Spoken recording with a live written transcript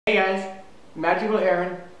Hey guys, Magical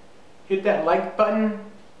Aaron. Hit that like button,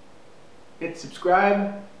 hit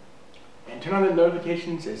subscribe, and turn on the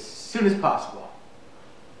notifications as soon as possible.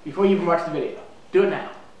 Before you even watch the video. Do it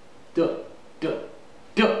now. Do it. Do it.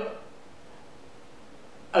 Do it.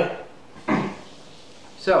 Okay.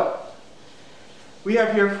 So, we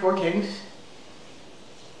have here 4 kings.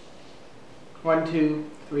 1,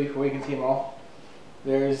 2, 3, 4, you can see them all.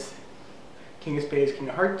 There's King of Spades, King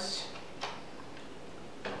of Hearts,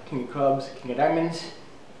 King of Clubs, King of Diamonds.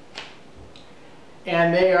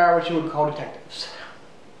 And they are what you would call detectives.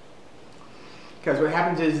 Because what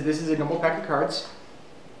happens is, this is a normal pack of cards.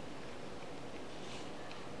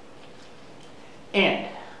 And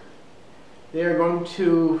they are going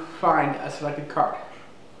to find a selected card.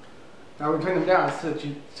 Now we're going to turn them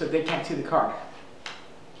down so they can't see the card.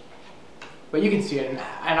 But you can see it,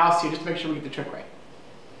 and I'll see it just to make sure we get the trick right.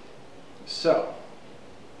 So,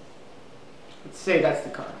 let's say that's the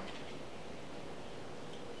card.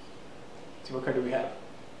 Let's see, what card do we have?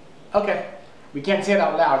 Okay, we can't say it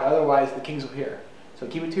out loud, otherwise the kings will hear. So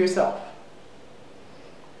keep it to yourself.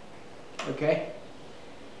 Okay?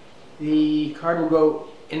 The card will go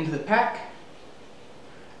into the pack.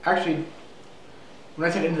 Actually, when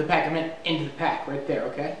I said into the pack, I meant into the pack, right there,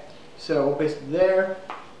 okay? So we'll place it there.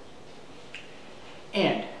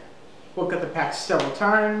 And we'll cut the pack several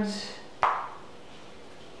times.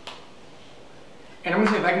 And I'm going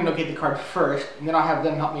to see if I can locate the card first, and then I'll have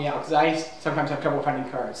them help me out, because I sometimes have trouble finding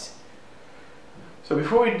cards. So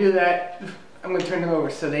before we do that, I'm going to turn them over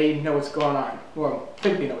so they know what's going on. Well,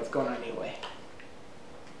 think they know what's going on anyway.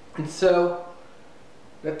 And so,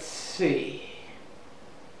 let's see.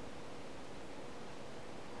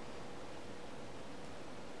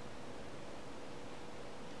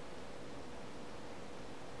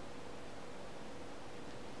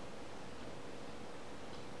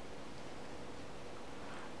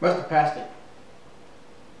 Must have passed it.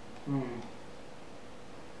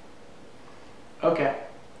 Okay.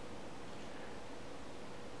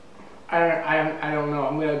 I don't know.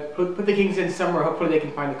 I'm gonna put the kings in somewhere. Hopefully they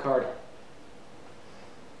can find the card.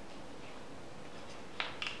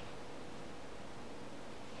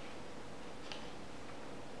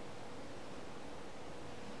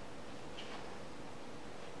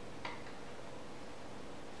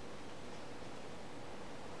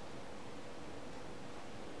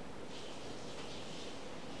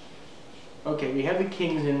 Okay, we have the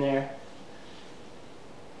kings in there.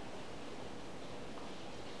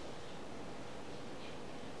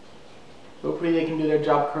 Hopefully they can do their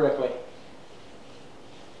job correctly.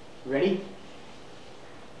 Ready?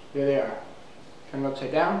 There they are. Turn them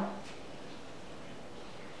upside down.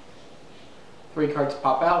 3 cards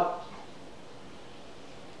pop out.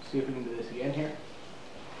 See if we can do this again here.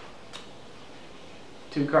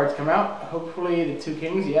 2 cards come out. Hopefully the 2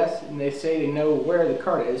 kings, yes, and they say they know where the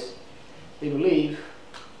card is. They believe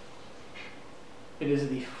it is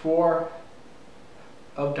the 4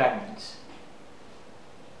 of diamonds.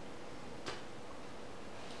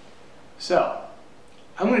 So,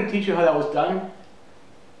 I'm going to teach you how that was done,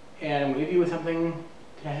 and I'm going to leave you with something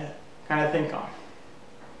to kind of think on.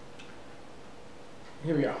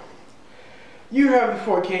 Here we go. You have the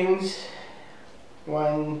 4 kings.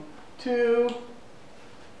 1, 2,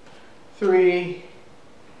 3,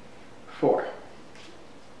 4.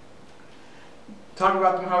 Talk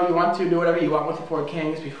about them how you want to, do whatever you want with the 4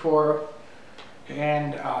 kings before,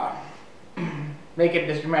 and make it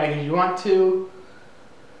as dramatic as you want to.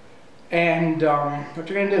 And what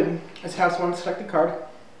you're going to do is have someone select a card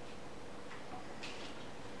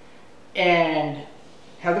and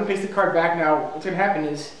have them place the card back. Now, what's going to happen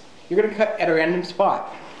is you're going to cut at a random spot.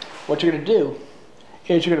 What you're going to do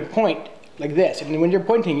is you're going to point like this, and when you're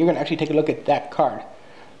pointing, you're going to actually take a look at that card,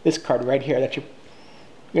 this card right here.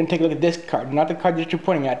 You're going to take a look at this card, not the card that you're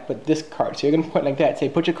pointing at, but this card. So you're going to point like that. Say,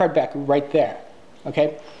 put your card back right there.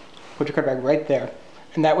 Okay? Put your card back right there.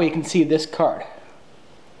 And that way you can see this card.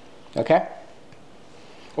 Okay?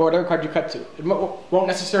 Or whatever card you cut to. It won't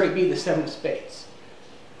necessarily be the 7 of spades.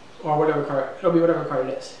 Or whatever card. It'll be whatever card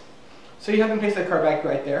it is. So you have them place that card back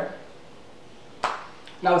right there.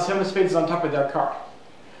 Now the 7 of spades is on top of their card.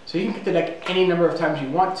 So you can cut the deck any number of times you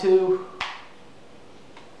want to.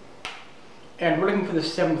 And we're looking for the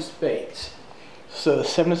 7 of spades. So the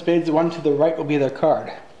 7 of spades, the one to the right will be their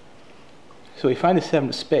card. So we find the 7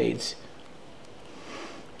 of spades.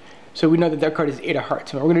 So we know that their card is 8 of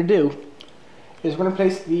hearts. And what we're going to do is we're going to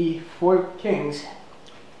place the 4 kings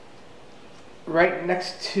right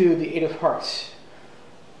next to the 8 of hearts.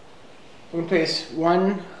 We're going to place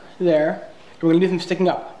 1 there. And we're going to leave them sticking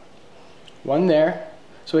up. 1 there.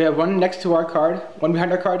 So we have 1 next to our card, 1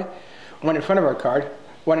 behind our card, 1 in front of our card.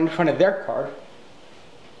 one in front of their card.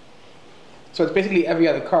 So it's basically every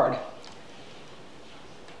other card.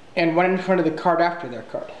 And one in front of the card after their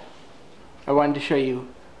card. I wanted to show you.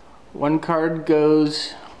 One card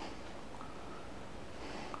goes...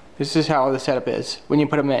 This is how the setup is when you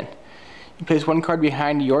put them in. You place one card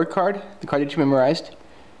behind your card, the card that you memorized.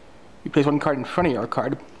 You place one card in front of your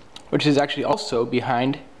card, which is actually also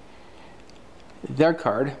behind their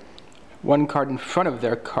card. One card in front of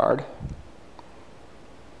their card.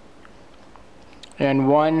 And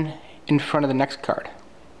one in front of the next card.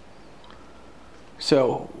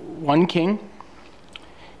 So, one king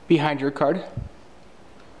behind your card.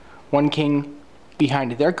 One king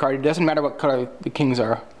behind their card. It doesn't matter what color the kings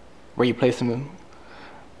are, where you place them,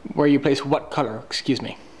 where you place what color, excuse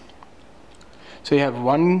me. So you have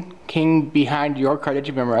one king behind your card that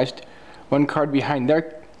you memorized, one king behind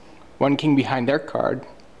their card,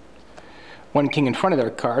 one king in front of their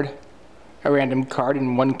card, a random card,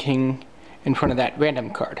 and one king in front of that random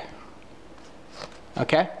card.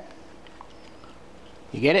 Okay?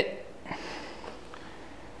 You get it?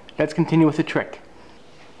 Let's continue with the trick.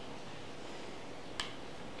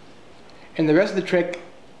 And the rest of the trick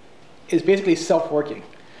is basically self-working.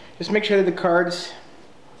 Just make sure that the cards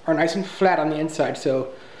are nice and flat on the inside,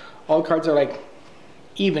 so all cards are like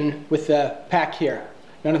even with the pack here.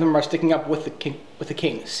 None of them are sticking up with the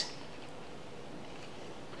kings.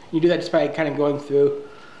 You do that just by kind of going through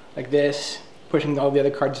like this, pushing all the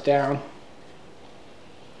other cards down.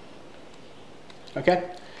 Okay?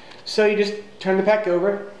 So you just turn the pack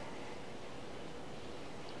over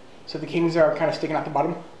so the kings are kind of sticking out the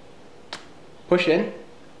bottom. Push in.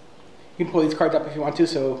 You can pull these cards up if you want to,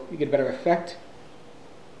 so you get a better effect.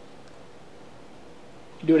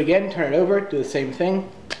 Do it again, turn it over, do the same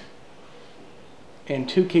thing. And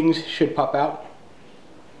two kings should pop out.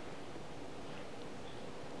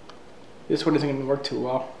 This one isn't going to work too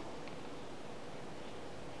well.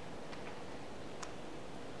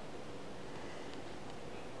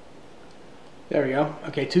 There we go.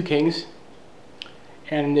 Okay, two kings.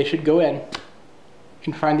 And they should go in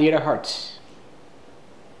and find the 8 of hearts.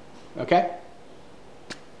 Okay?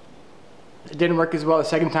 It didn't work as well the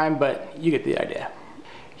second time, but you get the idea.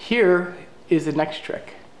 Here is the next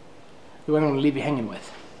trick, the one I'm going to leave you hanging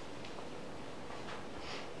with.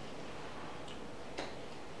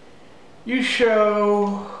 You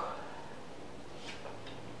show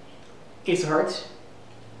Ace of Hearts.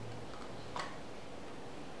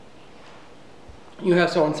 You have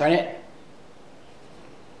someone sign it.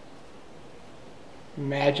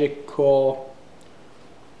 Magical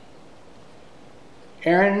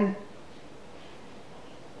Aaron.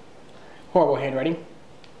 Horrible handwriting.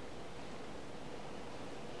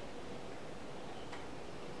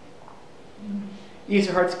 Ace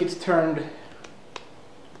of Hearts gets turned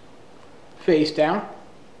face down.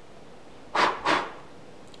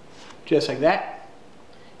 Just like that.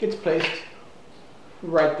 Gets placed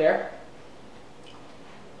right there.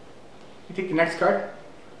 You take the next card.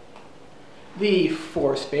 The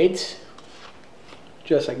 4 of spades.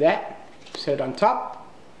 Just like that. Set it on top.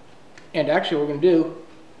 And actually what we're going to do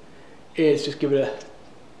is just give it a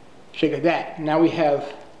shake like that. Now we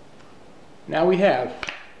have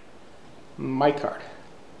my card,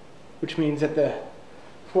 which means that the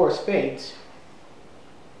 4 of spades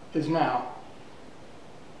is now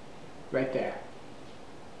right there.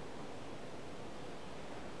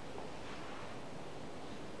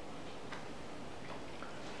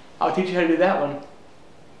 I'll teach you how to do that one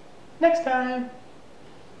next time.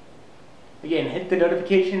 Again, hit the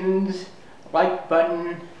notifications, like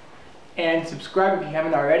button, and subscribe if you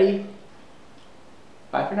haven't already.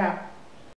 Bye for now.